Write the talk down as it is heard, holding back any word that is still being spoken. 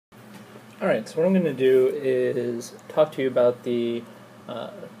Alright, so what I'm going to do is talk to you about the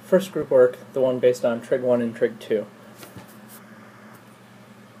first group work, the one based on Trig 1 and Trig 2.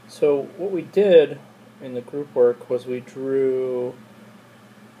 So what we did in the group work was we drew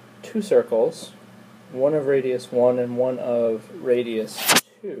two circles, one of radius 1 and one of radius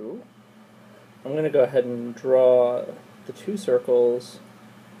 2. I'm going to go ahead and draw the two circles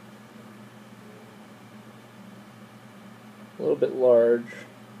a little bit large.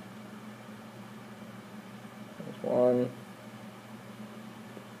 There's one.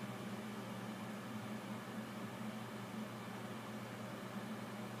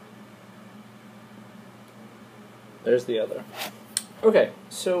 There's the other. Okay,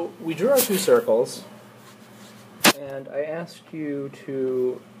 so we drew our two circles, and I asked you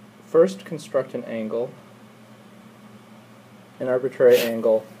to first construct an angle, an arbitrary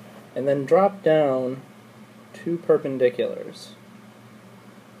angle, and then drop down two perpendiculars,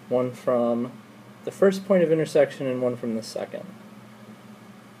 one from the first point of intersection and one from the second.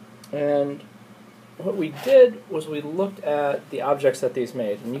 And what we did was we looked at the objects that these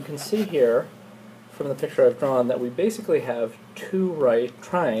made, and you can see here from the picture I've drawn that we basically have two right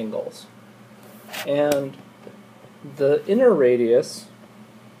triangles. And the inner radius,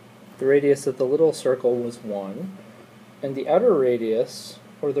 the radius of the little circle, was 1, and the outer radius,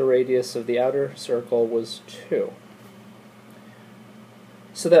 or the radius of the outer circle, was 2.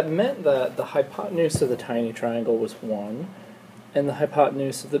 So that meant that the hypotenuse of the tiny triangle was 1, and the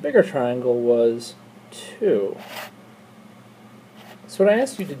hypotenuse of the bigger triangle was 2. So what I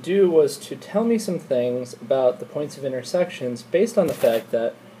asked you to do was to tell me some things about the points of intersections based on the fact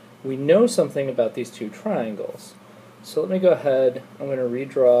that we know something about these two triangles. So let me go ahead, I'm going to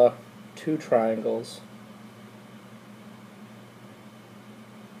redraw two triangles.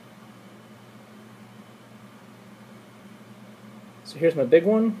 So here's my big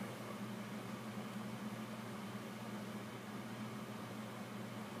one.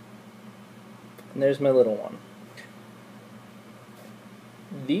 And there's my little one.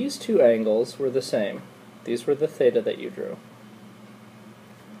 These two angles were the same. These were the theta that you drew.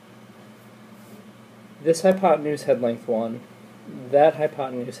 This hypotenuse had length 1, that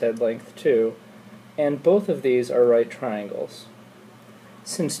hypotenuse had length 2, and both of these are right triangles.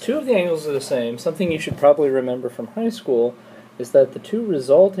 Since two of the angles are the same, something you should probably remember from high school is that the two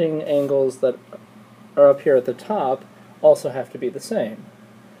resulting angles that are up here at the top also have to be the same.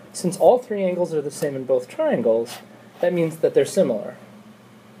 Since all three angles are the same in both triangles, that means that they're similar.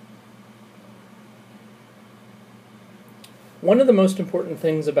 One of the most important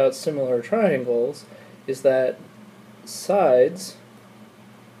things about similar triangles is that sides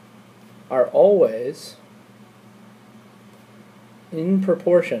are always in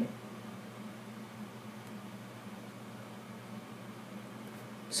proportion.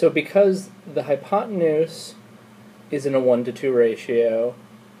 So because the hypotenuse is in a 1:2 ratio,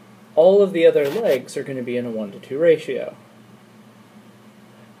 all of the other legs are going to be in a 1:2 ratio.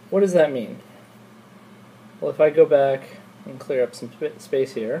 What does that mean? Well, if I go back and clear up some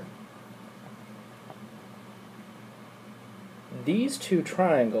space here, these two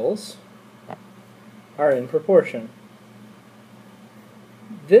triangles are in proportion.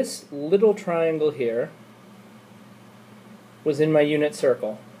 This little triangle here was in my unit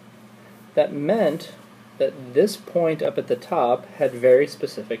circle. That meant that this point up at the top had very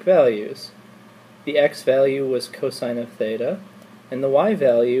specific values. The x value was cosine of theta, and the y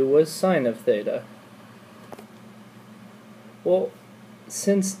value was sine of theta. Well,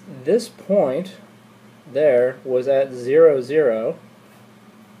 since this point there was at 0, 0,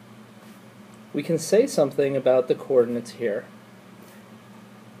 we can say something about the coordinates here.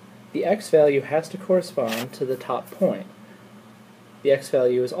 The x value has to correspond to the top point. The x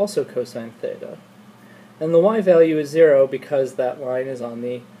value is also cosine theta. And the y value is 0 because that line is on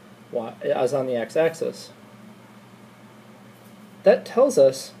the x-axis. That tells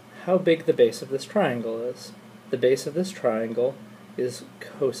us how big the base of this triangle is. The base of this triangle is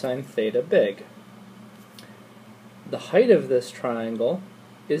cosine theta big. The height of this triangle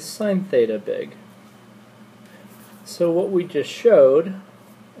is sine theta big. So what we just showed,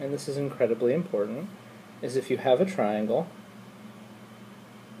 and this is incredibly important, is if you have a triangle,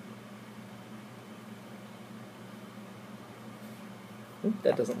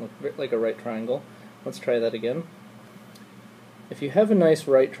 that doesn't look like a right triangle. Let's try that again. If you have a nice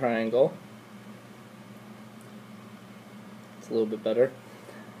right triangle, it's a little bit better,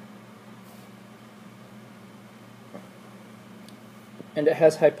 and it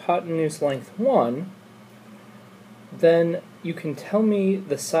has hypotenuse length 1, then you can tell me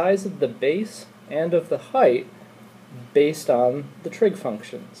the size of the base and of the height based on the trig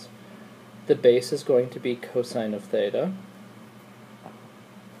functions. the base is going to be cosine of theta.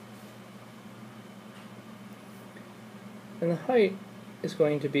 And the height is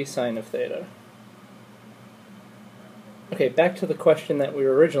going to be sine of theta. Okay, back to the question that we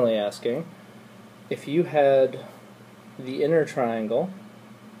were originally asking. If you had the inner triangle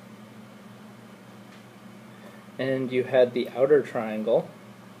and you had the outer triangle,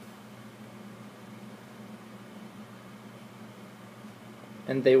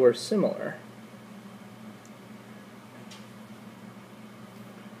 and they were similar,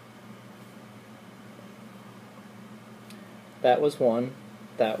 that was 1,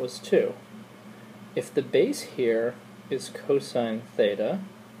 that was 2. If the base here is cosine theta,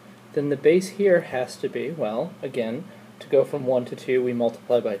 then the base here has to be, well, again, to go from 1 to 2, we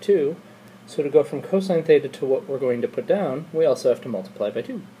multiply by 2. So to go from cosine theta to what we're going to put down, we also have to multiply by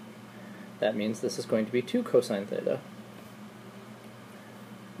 2. That means this is going to be 2 cosine theta.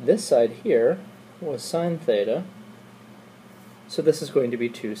 This side here was sine theta, so this is going to be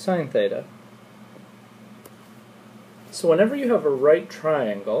 2 sine theta. So whenever you have a right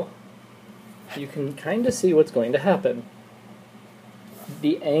triangle, you can kind of see what's going to happen.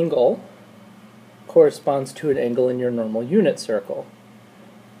 The angle corresponds to an angle in your normal unit circle.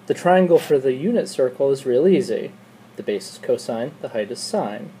 The triangle for the unit circle is real easy. The base is cosine, the height is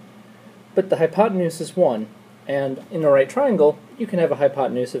sine. But the hypotenuse is 1, and in a right triangle, you can have a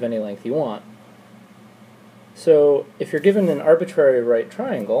hypotenuse of any length you want. So if you're given an arbitrary right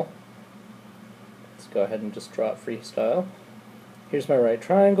triangle, let's go ahead and just draw it freestyle. Here's my right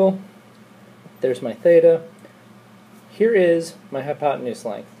triangle, there's my theta. Here is my hypotenuse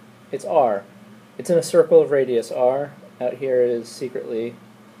length. It's r. It's in a circle of radius r. Out here is secretly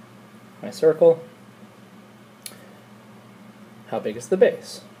my circle. How big is the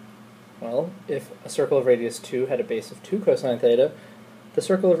base? Well, if a circle of radius 2 had a base of 2 cosine theta, the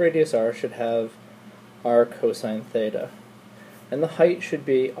circle of radius r should have r cosine theta. And the height should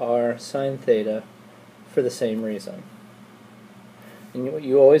be r sine theta for the same reason. And what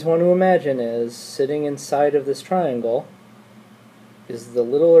you always want to imagine is, sitting inside of this triangle is the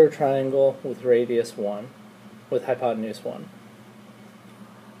littler triangle with radius 1, with hypotenuse 1.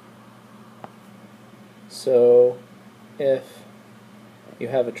 So if you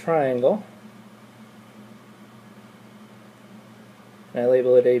have a triangle, and I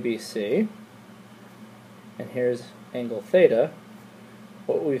label it ABC, and here's angle theta,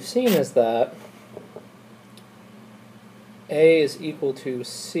 what we've seen is that A is equal to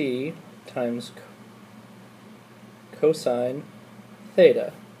C times cosine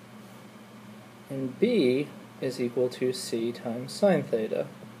theta, and B is equal to C times sine theta.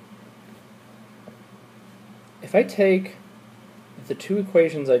 If I take the two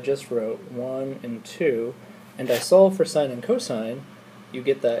equations I just wrote, 1 and 2, and I solve for sine and cosine, you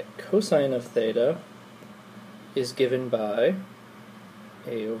get that cosine of theta is given by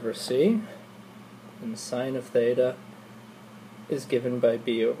A over C, and sine of theta is given by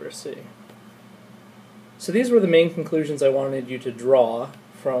B over C. So these were the main conclusions I wanted you to draw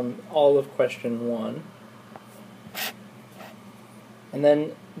from all of question 1. And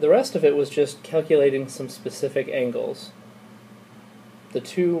then the rest of it was just calculating some specific angles. The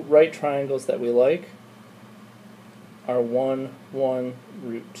two right triangles that we like are 1, 1,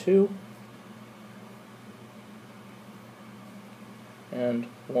 root 2, and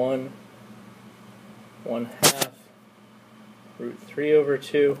 1, 1/2, root 3 over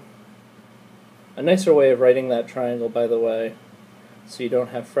 2. A nicer way of writing that triangle, by the way, so you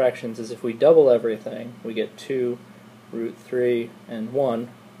don't have fractions, is if we double everything, we get 2, root 3, and 1.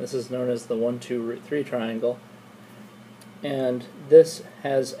 This is known as the 1, 2, root 3 triangle. And this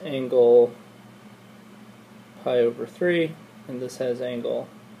has angle pi over 3, and this has angle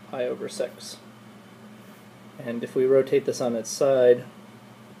pi over 6. And if we rotate this on its side,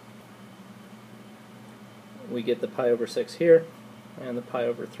 we get the pi over 6 here, and the pi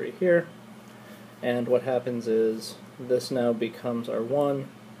over 3 here. And what happens is, this now becomes our 1,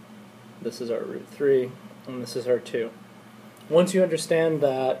 this is our root 3, and this is our 2. Once you understand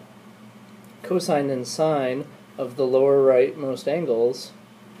that cosine and sine of the lower rightmost angles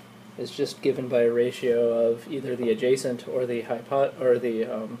is just given by a ratio of either the adjacent or the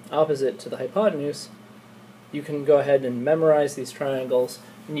opposite to the hypotenuse, you can go ahead and memorize these triangles,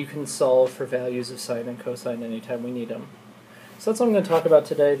 and you can solve for values of sine and cosine anytime we need them. So that's what I'm going to talk about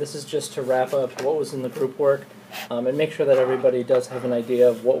today. This is just to wrap up what was in the group work and make sure that everybody does have an idea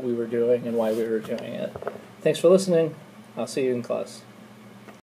of what we were doing and why we were doing it. Thanks for listening. I'll see you in class.